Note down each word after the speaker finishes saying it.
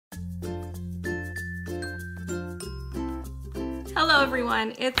Hello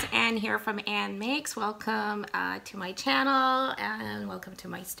everyone, it's Anne here from Anne Makes. Welcome to my channel and welcome to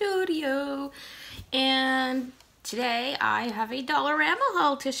my studio. And today I have a Dollarama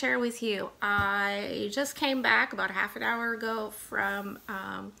haul to share with you. I just came back about half an hour ago from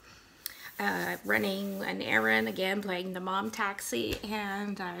running an errand, again playing the mom taxi,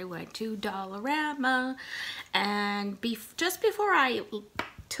 and I went to Dollarama. And just before I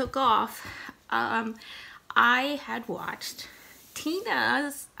took off, I had watched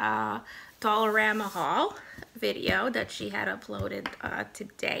Tina's Dollarama haul video that she had uploaded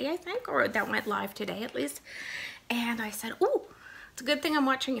today, I think, or that went live today at least. And I said, oh, it's a good thing I'm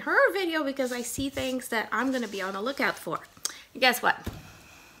watching her video because I see things that I'm going to be on the lookout for. And guess what?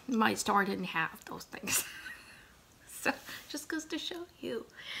 My store didn't have those things. So just goes to show you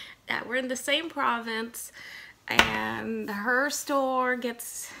that we're in the same province and her store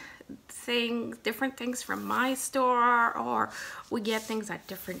gets different things from my store, or we get things at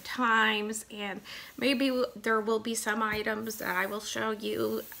different times, and maybe there will be some items that I will show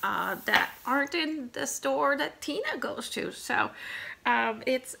you that aren't in the store that Tina goes to. So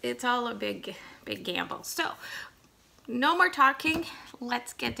it's all a big gamble. So no more talking,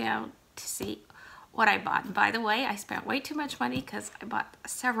 let's get down to see what I bought. And by the way, I spent way too much money because I bought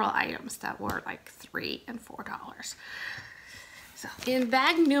several items that were like $3 and $4. So in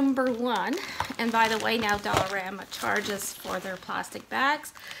bag number one, and by the way, now Dollarama charges for their plastic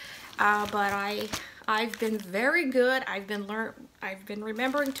bags, but I've been very good. I've been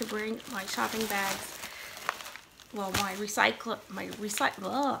remembering to bring my shopping bags, well, my reusable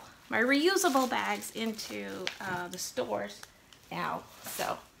bags into the stores now.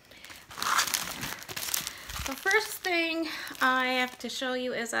 So the first thing I have to show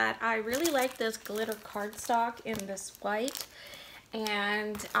you is that I really like this glitter cardstock in this white.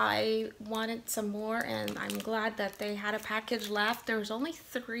 And I wanted some more, and I'm glad that they had a package left. There's only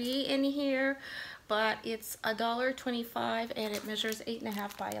 3 in here, but it's $1.25 and it measures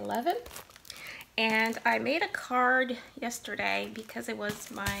 8.5 by 11. And I made a card yesterday because it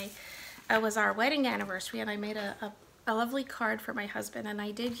was our wedding anniversary, and I made a lovely card for my husband, and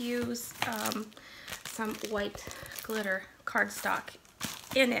I did use some white glitter cardstock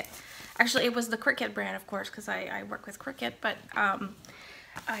in it. Actually, it was the Cricut brand, of course, because I work with Cricut, but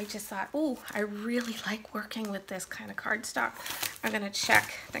I just thought, oh, I really like working with this kind of cardstock. I'm going to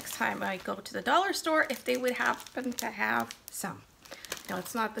check next time I go to the dollar store if they would happen to have some. Now,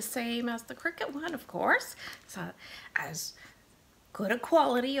 it's not the same as the Cricut one, of course. It's not as good a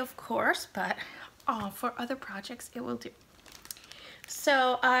quality, of course, but for other projects, it will do.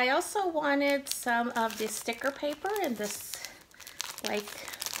 So I also wanted some of this sticker paper in this, like,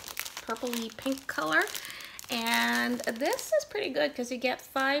 purpley pink color, and this is pretty good because you get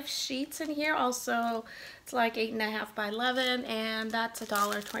 5 sheets in here. Also, it's like 8.5 by 11, and that's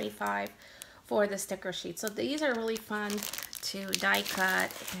 $1.25 for the sticker sheet. So these are really fun to die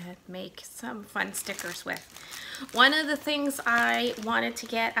cut and make some fun stickers with. One of the things I wanted to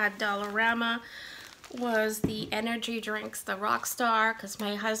get at Dollarama was the energy drinks, the Rockstar, because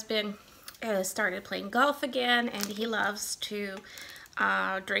my husband started playing golf again, and he loves to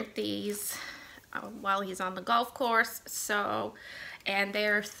drink these while he's on the golf course. So, and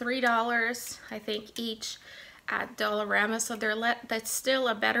they're $3, I think, each at Dollarama. So that's still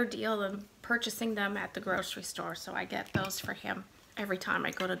a better deal than purchasing them at the grocery store. So I get those for him every time I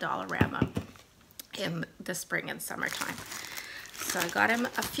go to Dollarama in the spring and summertime. So I got him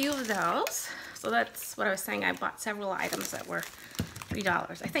a few of those. So that's what I was saying. I bought several items that were $3.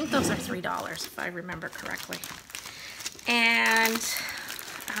 I think those are $3 if I remember correctly. And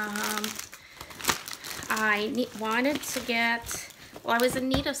I wanted to get, well, I was in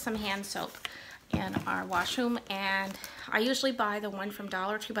need of some hand soap in our washroom, and I usually buy the one from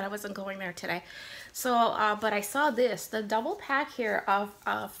Dollar Tree, but I wasn't going there today. So, but I saw this, the double pack here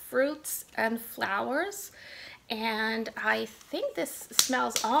of fruits and flowers, and I think this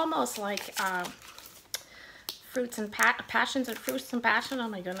smells almost like Fruits and Passions and Fruits and Passion. Oh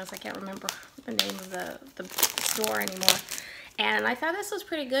my goodness, I can't remember the name of the store anymore. And I thought this was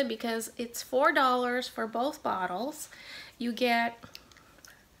pretty good because it's $4 for both bottles. You get,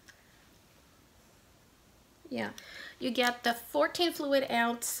 you get the 14 fluid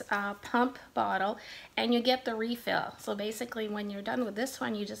ounce pump bottle, and you get the refill. So basically, when you're done with this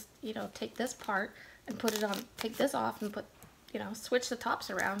one, you just, take this part and put it on, take this off and put, switch the tops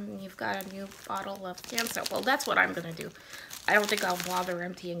around, and you've got a new bottle of hand soap. Well, that's what I'm going to do. I don't think I'll bother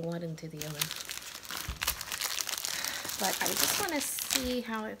emptying one into the other. But I just want to see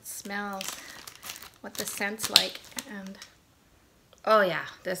how it smells, what the scent's like, and oh yeah,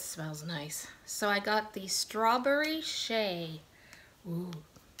 this smells nice. So I got the Strawberry Shea Ooh.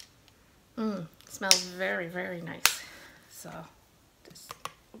 Smells very, very nice. So this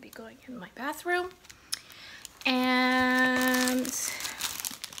will be going in my bathroom. And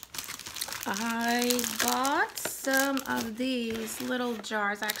I bought some of these little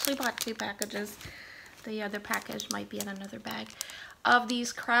jars. I actually bought 2 packages. The other package might be in another bag. Of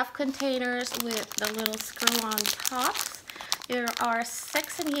these craft containers with the little screw-on tops. There are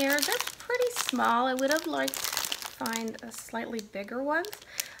 6 in here. They're pretty small. I would have liked to find a slightly bigger ones,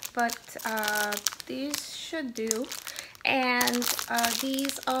 but these should do. And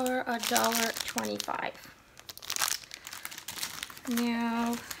these are $1.25.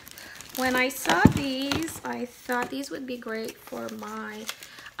 Now, when I saw these, I thought these would be great for my,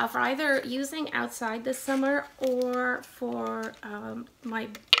 for either using outside this summer or for my,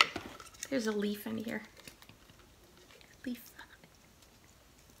 there's a leaf in here. Leaf.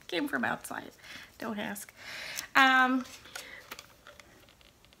 Came from outside, don't ask.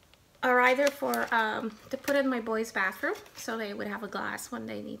 Or either for to put in my boys' bathroom, so they would have a glass when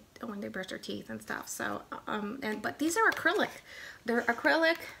they brush their teeth and stuff. So but these are acrylic. They're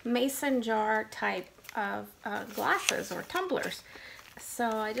acrylic mason jar type of glasses or tumblers. So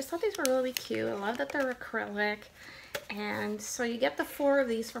I just thought these were really cute. I love that they're acrylic, and so you get the 4 of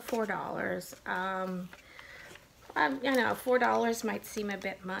these for $4. You know, $4 might seem a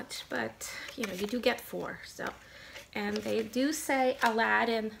bit much, but you know, you do get 4. So. And they do say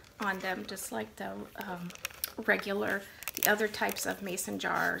Aladdin on them, just like the the other types of mason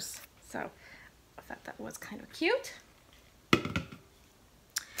jars. So I thought that was kind of cute.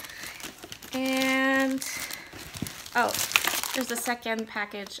 And, oh, there's the second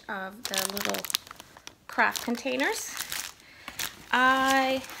package of the little craft containers.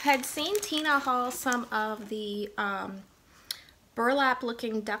 I had seen Tina haul some of the burlap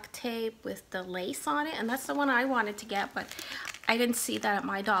looking duct tape with the lace on it, and that's the one I wanted to get, but I didn't see that at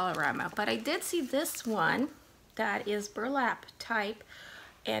my Dollarama. But I did see this one that is burlap type,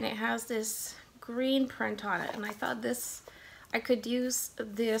 and it has this green print on it, and I thought this, I could use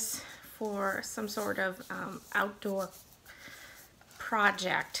this for some sort of outdoor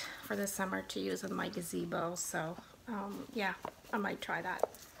project for the summer to use in my gazebo. So yeah, I might try that.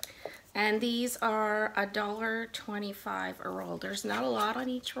 And these are $1.25 a roll. There's not a lot on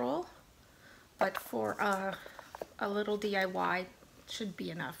each roll, but for a little DIY should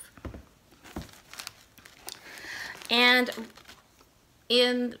be enough. And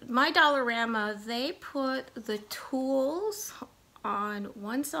in my Dollarama, they put the tools on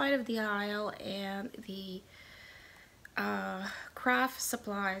one side of the aisle and the craft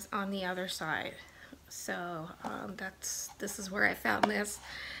supplies on the other side. So this is where I found this.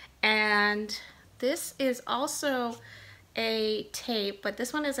 And this is also a tape, but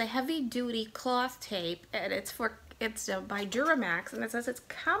this one is a heavy duty cloth tape, and it's by Duramax, and it says it's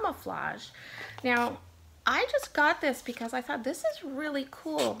camouflage. Now, I just got this because I thought this is really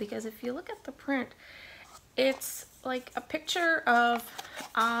cool, because if you look at the print, it's like a picture of,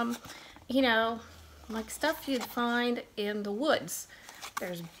 you know, like stuff you'd find in the woods.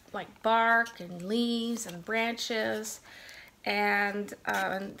 There's like bark and leaves and branches. And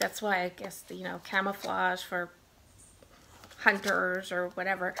that's why I guess, you know, camouflage for hunters or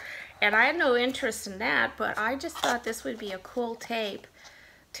whatever. And I had no interest in that, but I just thought this would be a cool tape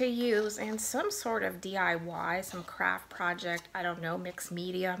to use in some sort of DIY, some craft project, I don't know, mixed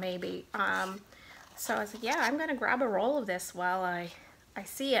media maybe. So I said, yeah, I'm gonna grab a roll of this while I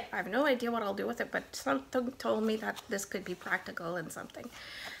see it. I have no idea what I'll do with it, but something told me that this could be practical in something,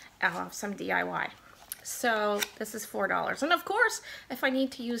 some DIY. So this is $4. And of course, if I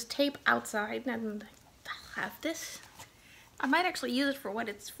need to use tape outside, then I'll have this. I might actually use it for what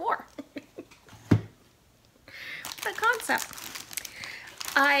it's for. The concept.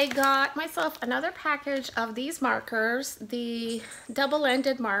 I got myself another package of these markers, the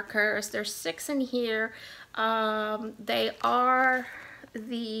double-ended markers. There's 6 in here. They are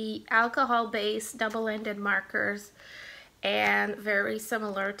the alcohol-based double-ended markers, and very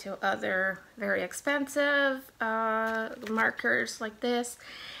similar to other very expensive markers like this.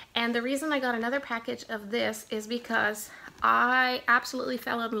 And the reason I got another package of this is because I absolutely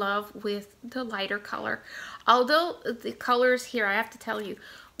fell in love with the lighter color. Although the colors here, I have to tell you,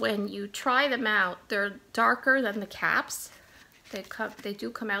 when you try them out, they're darker than the caps. They do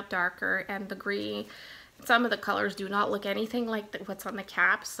come out darker, and the green, some of the colors do not look anything like what's on the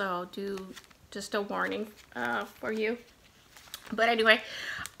cap, so just a warning for you. But anyway,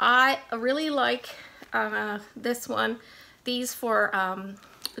 I really like this one, these for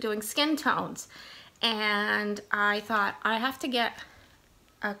doing skin tones. And I thought I have to get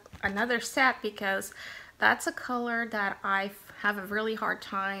another set, because that's a color that I have a really hard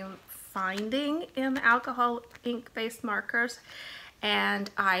time finding in alcohol ink-based markers. And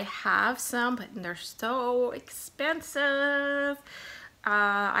I have some, but they're so expensive.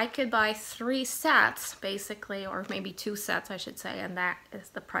 I could buy 3 sets basically, or maybe 2 sets I should say, and that is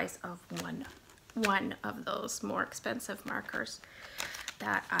the price of one of those more expensive markers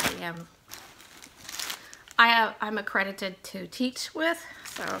that I'm accredited to teach with.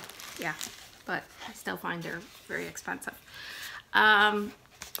 So yeah, but I still find they're very expensive.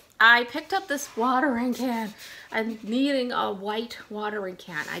 I picked up this watering can. I'm needing a white watering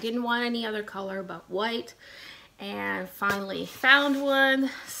can. I didn't want any other color but white, and finally found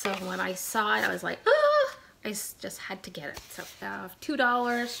one. So when I saw it, I was like, ah! I just had to get it. So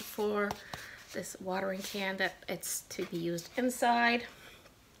 $2 for this watering can that it's to be used inside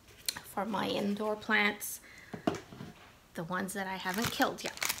for my indoor plants, the ones that I haven't killed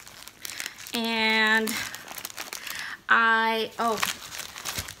yet. And I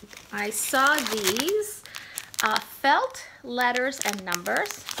saw these felt letters and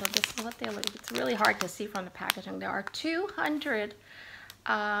numbers. So this is what they look. It's really hard to see from the packaging. There are 200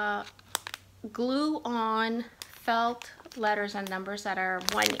 glue-on felt letters and numbers that are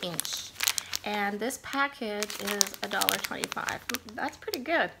 1 inch, and this package is $1.25. That's pretty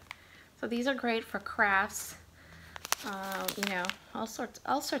good. So these are great for crafts. You know, all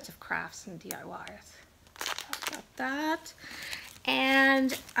sorts of crafts and DIYs. Got that.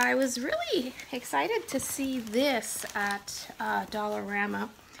 And I was really excited to see this at Dollarama,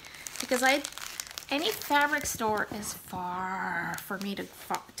 because any fabric store is far for me to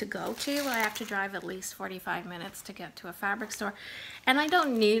go to. I have to drive at least 45 minutes to get to a fabric store, and I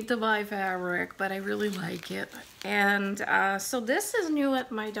don't need to buy fabric, but I really like it. And so this is new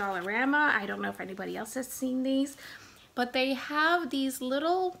at my Dollarama. I don't know if anybody else has seen these, but they have these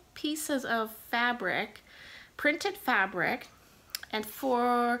little pieces of fabric, printed fabric, and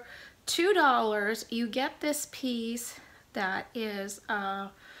for $2 you get this piece that is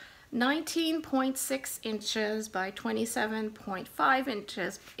 19.6 inches by 27.5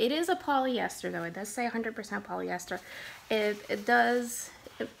 inches. It is a polyester though. It does say 100% polyester. It does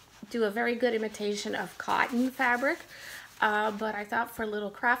do a very good imitation of cotton fabric. But I thought for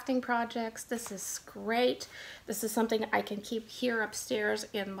little crafting projects, this is great. This is something I can keep here upstairs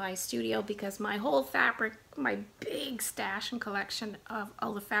in my studio, because my whole fabric, my big stash and collection of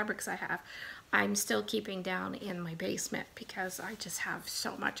all the fabrics I have, I'm still keeping down in my basement because I just have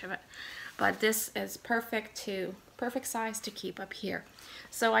so much of it. But this is perfect size to keep up here.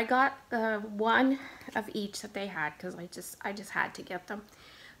 So I got one of each that they had, because I just had to get them.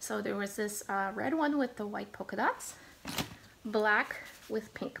 So there was this red one with the white polka dots, black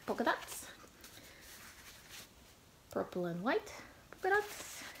with pink polka dots, purple and white polka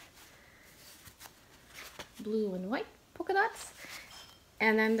dots, blue and white polka dots,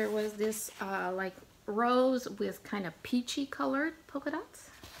 and then there was this like rose with kind of peachy colored polka dots.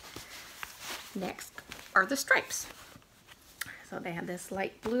 Next are the stripes. So they had this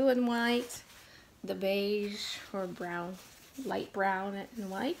light blue and white, the beige or brown, light brown and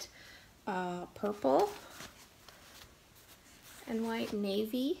white, purple and white,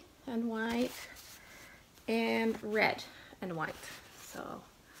 navy and white, and red and white. So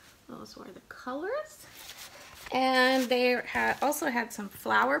those were the colors. And they also had some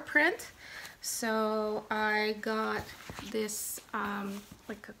flower print. So I got this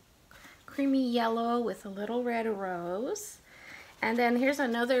like a creamy yellow with a little red rose. And then here's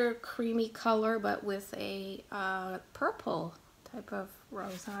another creamy color, but with a purple type of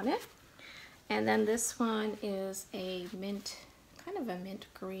rose on it. And then this one is a mint, kind of a mint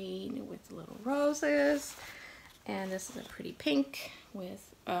green with little roses. And this is a pretty pink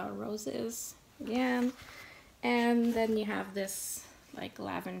with roses again. And then you have this like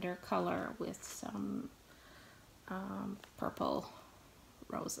lavender color with some purple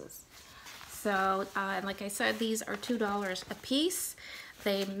roses. So, and like I said, these are $2 a piece.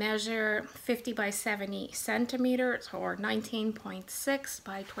 They measure 50 by 70 centimeters or 19.6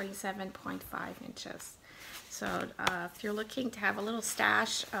 by 27.5 inches. So if you're looking to have a little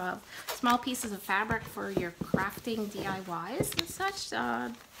stash of small pieces of fabric for your crafting DIYs and such,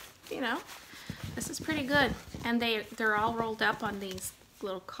 you know, this is pretty good. And they're all rolled up on these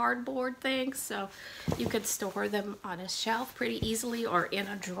little cardboard things, so you could store them on a shelf pretty easily or in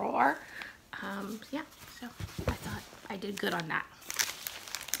a drawer. Yeah, so I thought I did good on that.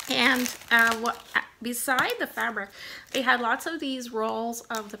 And beside the fabric, they had lots of these rolls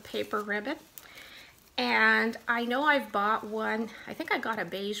of the paper ribbon. And I know I've bought one, I think I got a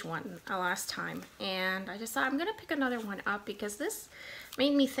beige one last time, and I just thought I'm gonna pick another one up because this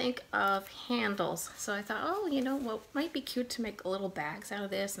made me think of handles. So I thought, oh, you know what, might be cute to make little bags out of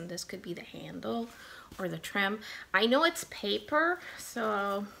this, and this could be the handle or the trim. I know it's paper,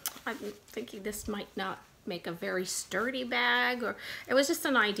 so I'm thinking this might not make a very sturdy bag, or it was just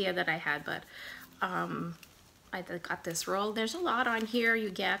an idea that I had, but I got this roll. There's a lot on here. You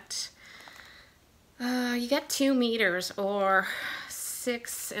get 2 meters or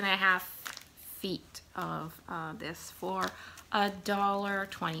 6.5 feet of this for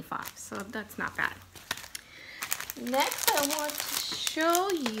 $1.25. So that's not bad. Next I want to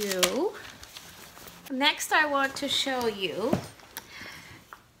show you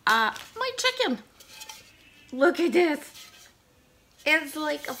my chicken. Look at this. It's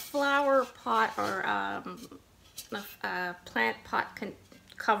like a flower pot or a plant pot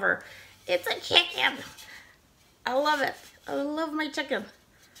cover. It's a chicken. I love it. I love my chicken.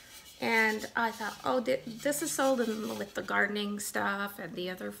 And I thought, oh, this is sold with the gardening stuff and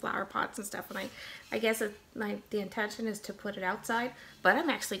the other flower pots and stuff. And I guess the intention is to put it outside, but I'm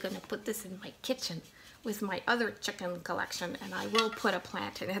actually going to put this in my kitchen with my other chicken collection, and I will put a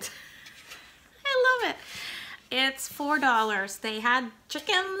plant in it. I love it. It's $4. They had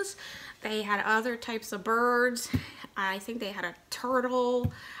chickens. They had other types of birds. I think they had a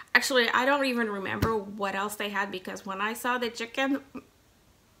turtle. Actually, I don't even remember what else they had, because when I saw the chicken,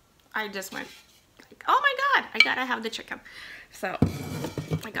 I just went, like, oh my God, I gotta have the chicken. So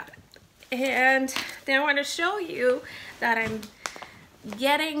I got it. And then I want to show you that I'm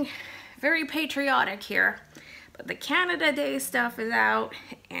getting very patriotic here. But the Canada Day stuff is out,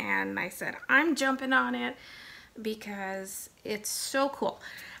 and I said I'm jumping on it because it's so cool.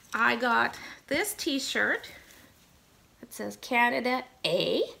 I got this t-shirt. It says Canada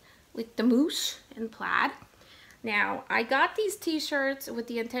A with the moose in plaid. Now, I got these t-shirts with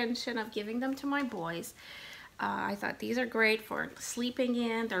the intention of giving them to my boys. I thought these are great for sleeping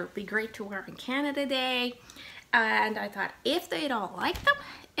in. They'll be great to wear on Canada Day. And I thought if they don't like them,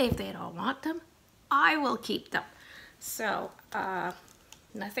 if they don't want them, I will keep them. So,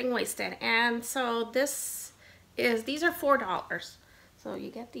 nothing wasted. And so these are $4. So you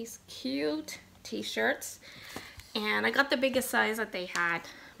get these cute t-shirts. And I got the biggest size that they had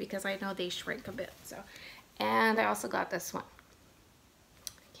because I know they shrink a bit. So, and I also got this one,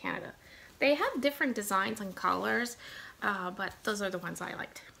 Canada. They have different designs and colors, but those are the ones I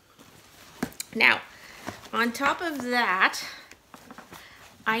liked. Now, on top of that,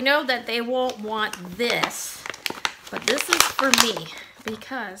 I know that they won't want this, but this is for me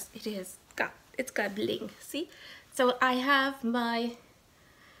because it's got bling. See? So I have my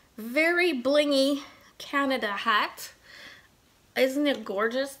very blingy Canada hat. Isn't it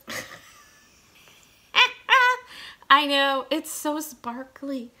gorgeous? I know, it's so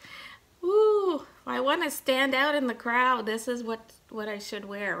sparkly. Ooh, I want to stand out in the crowd. This is what I should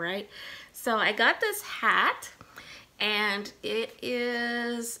wear, right? So I got this hat, and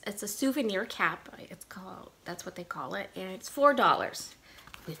it's a souvenir cap. That's what they call it, and it's $4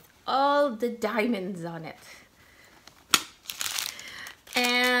 with all the diamonds on it.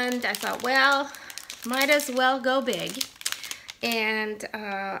 And I thought, well, might as well go big. And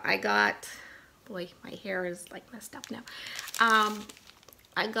I got, boy, my hair is like messed up now.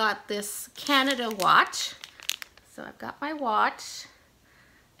 I got this Canada watch. So I've got my watch,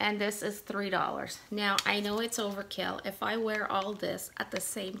 and this is $3. Now, I know it's overkill. If I wear all this at the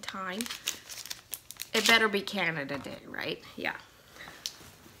same time, it better be Canada Day, right? Yeah.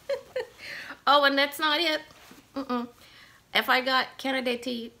 Oh, and that's not it. If I got Canada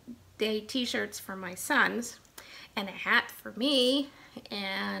Day t-shirts for my sons and a hat for me,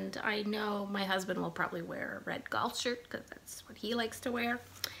 and I know my husband will probably wear a red golf shirt because that's what he likes to wear.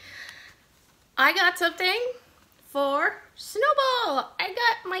 I got something for Snowball. I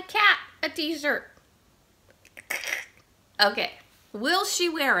got my cat a t-shirt. Okay, will she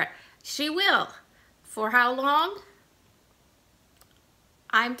wear it? She will. For how long?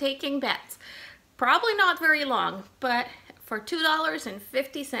 I'm taking bets. Probably not very long, but for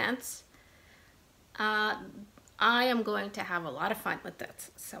 $2.50, I am going to have a lot of fun with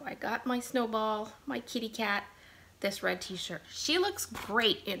this. So I got my Snowball, my kitty cat, this red t-shirt. She looks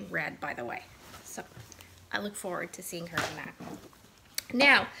great in red, by the way. So I look forward to seeing her in that.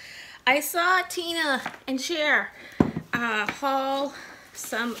 Now, I saw Tina and Cher haul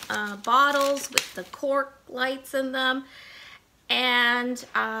some bottles with the cork lights in them. And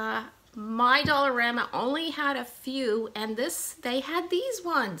my Dollarama only had a few, and they had these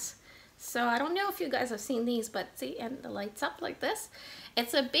ones. So I don't know if you guys have seen these, but see, and the lights up like this.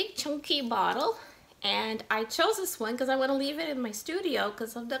 It's a big chunky bottle, And I chose this one because I want to leave it in my studio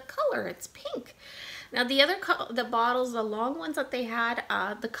because of the color. It's pink. Now the other the bottles, the long ones that they had,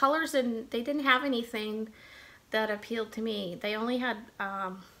 the colors, and they didn't have anything that appealed to me. They only had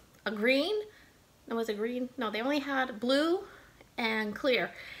a green. No, was it green? No, they only had blue and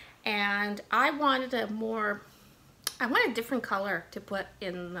clear. And I wanted a different color to put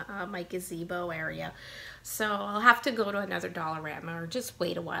in my gazebo area. So I'll have to go to another Dollarama or just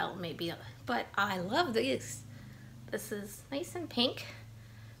wait a while maybe. But I love these. This is nice and pink.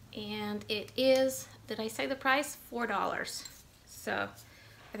 And it is, did I say the price? $4. So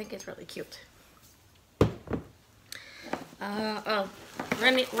I think it's really cute.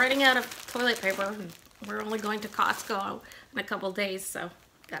 Running out of toilet paper. We're only going to Costco in a couple days, so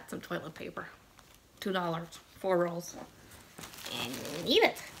got some toilet paper. $2, 4 rolls. And you need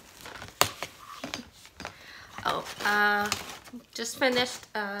it. Just finished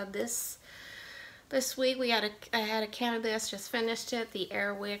this week. I had a can of this, just finished it. The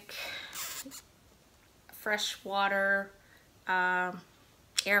Airwick fresh water air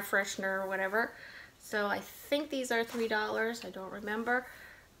freshener or whatever. So I think these are $3. I don't remember.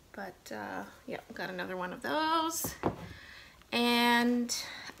 But yeah, got another one of those. And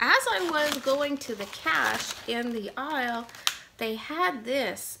as I was going to the cash in the aisle, they had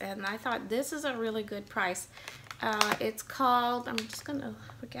this, and I thought this is a really good price. It's called, I'm just gonna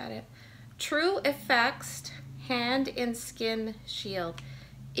look at it, True Effects Hand and Skin Shield.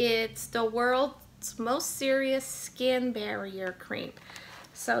 It's the world's most serious skin barrier cream.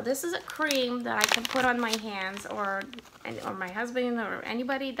 So this is a cream that I can put on my hands, or my husband, or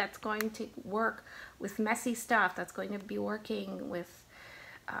anybody that's going to work with messy stuff, that's going to be working with,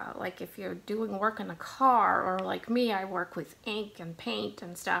 like if you're doing work in a car, or like me, I work with ink and paint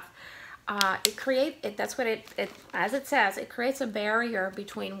and stuff. That's what as it says, it creates a barrier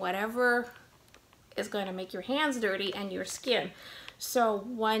between whatever is going to make your hands dirty and your skin. So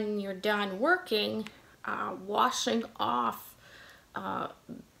when you're done working, washing off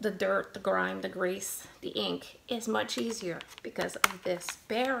the dirt, the grime, the grease, the ink is much easier because of this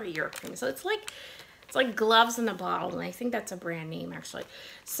barrier cream. So it's like gloves in a bottle, and I think that's a brand name actually.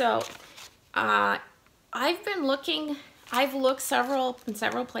 So I've looked in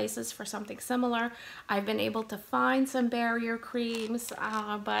several places for something similar. I've been able to find some barrier creams,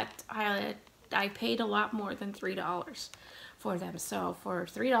 but I paid a lot more than $3 for them. So for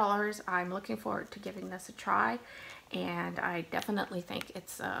 $3, I'm looking forward to giving this a try. And I definitely think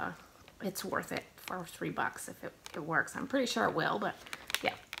it's worth it for $3 if it works. I'm pretty sure it will, but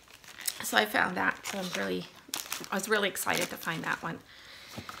yeah. So I found that. So I was really excited to find that one.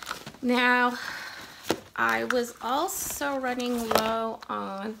 Now, I was also running low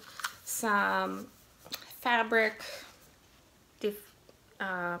on some fabric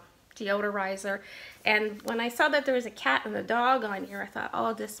deodorizer, and when I saw that there was a cat and a dog on here, I thought,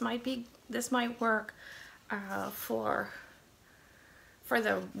 oh, this might work. For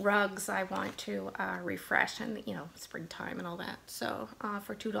the rugs I want to refresh, and you know, springtime and all that. So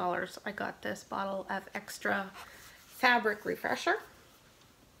for $2 I got this bottle of extra fabric refresher.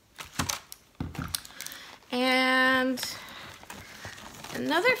 And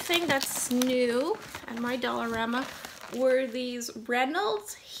another thing that's new at my Dollarama were these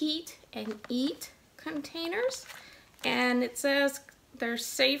Reynolds Heat and Eat containers, and it says they're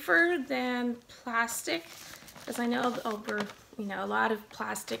safer than plastic, because I know a lot of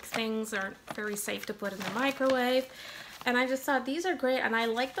plastic things aren't very safe to put in the microwave. And I just thought these are great, and I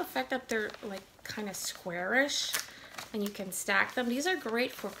like the fact that they're like kind of squarish and you can stack them. These are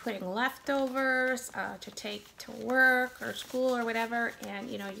great for putting leftovers to take to work or school or whatever, and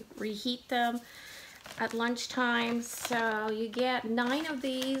you reheat them at lunchtime. So you get 9 of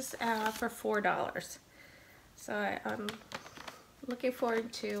these for $4. So I'm looking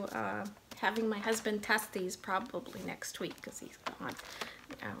forward to having my husband test these probably next week because he's gone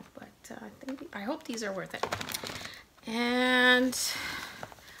now. But I hope these are worth it. And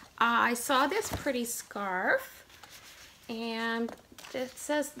I saw this pretty scarf, and it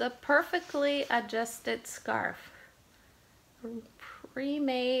says the perfectly adjusted scarf,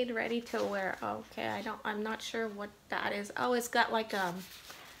 pre-made, ready to wear. Okay, I'm not sure what that is. Oh, it's got like an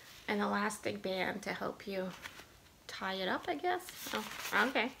elastic band to help you tie it up, I guess. Oh,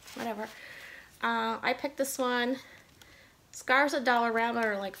 okay, whatever. I picked this one. Scarves at Dollarama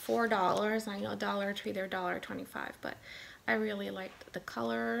are like $4. I know Dollar Tree, they're $1.25, but I really liked the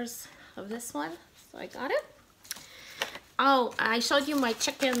colors of this one, so I got it. Oh, I showed you my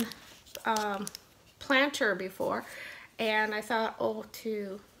chicken planter before, and I thought, oh,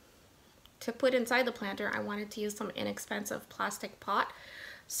 to put inside the planter, I wanted to use some inexpensive plastic pot.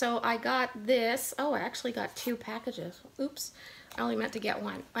 So I got this. Oh, I actually got 2 packages. Oops, I only meant to get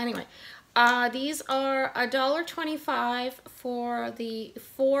 1. Anyway, these are $1.25 for the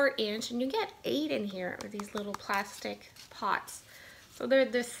 4-inch, and you get 8 in here with these little plastic pots. So they're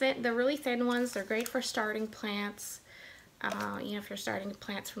thin, the really thin ones. They're great for starting plants. You know, if you're starting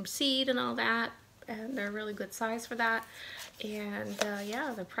plants from seed and all that, and they're really good size for that. And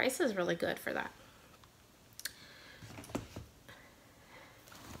yeah, the price is really good for that.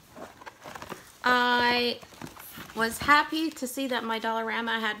 I was happy to see that my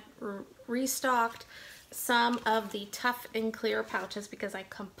Dollarama had restocked some of the Tough and Clear pouches because I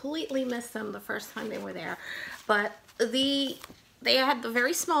completely missed them the first time they were there. But they had the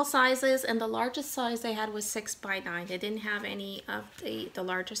very small sizes, and the largest size they had was 6 by 9. They didn't have any of the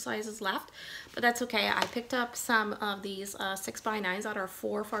larger sizes left, but that's okay. I picked up some of these 6 by 9s that are $4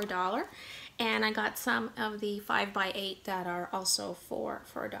 for $1, and I got some of the 5 by 8 that are also $4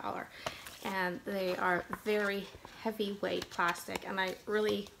 for $1. And they are very heavyweight plastic, and I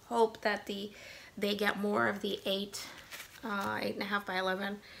really hope that they get more of the 8.5 by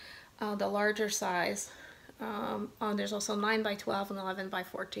 11, the larger size. There's also 9 by 12 and 11 by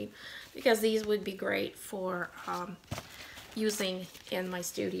 14, because these would be great for using in my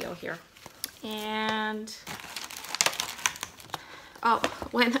studio here. And oh,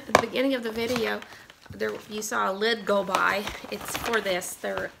 when at the beginning of the video, there you saw a lid go by. It's for this.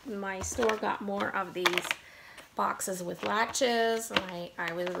 My store got more of these boxes with latches, and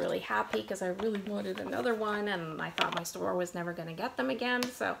I was really happy because I really wanted another one, and I thought my store was never going to get them again.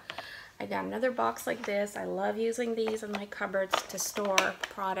 So I got another box like this. I love using these in my cupboards to store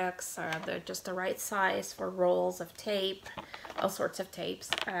products. They're just the right size for rolls of tape, all sorts of tapes.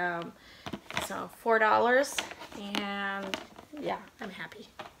 So $4, and yeah, I'm happy.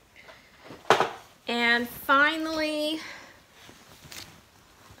 And finally,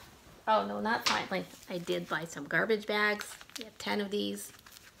 oh no, not finally, I did buy some garbage bags. We have 10 of these.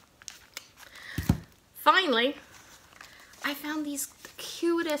 Finally, I found these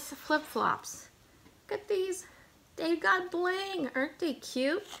cutest flip-flops. Look at these. They got bling. Aren't they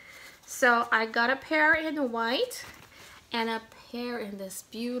cute? So I got a pair in white and a pair in this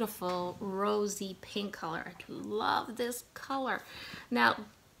beautiful rosy pink color. I love this color. Now,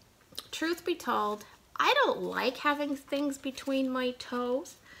 truth be told, I don't like having things between my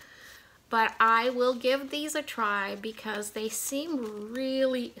toes, but I will give these a try because they seem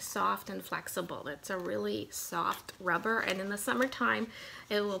really soft and flexible. It's a really soft rubber, and in the summertime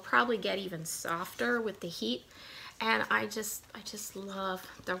it will probably get even softer with the heat. And I just love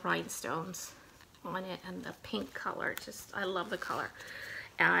the rhinestones on it and the pink color. I love the color.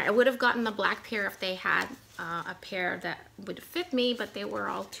 I would have gotten the black pair if they had a pair that would fit me, but they were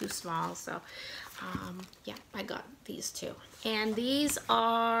all too small. So yeah, I got these 2. And these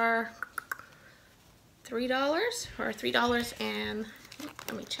are $3 or $3 and,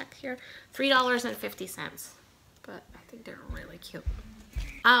 let me check here, $3.50. But I think they're really cute.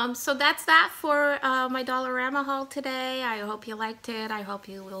 So that's that for my Dollarama haul today. I hope you liked it. I hope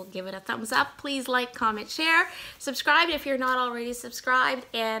you will give it a thumbs up. Please like, comment, share, subscribe if you're not already subscribed.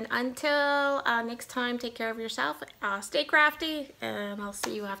 And until next time, take care of yourself. Stay crafty, and I'll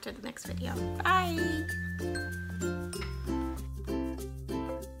see you after the next video. Bye.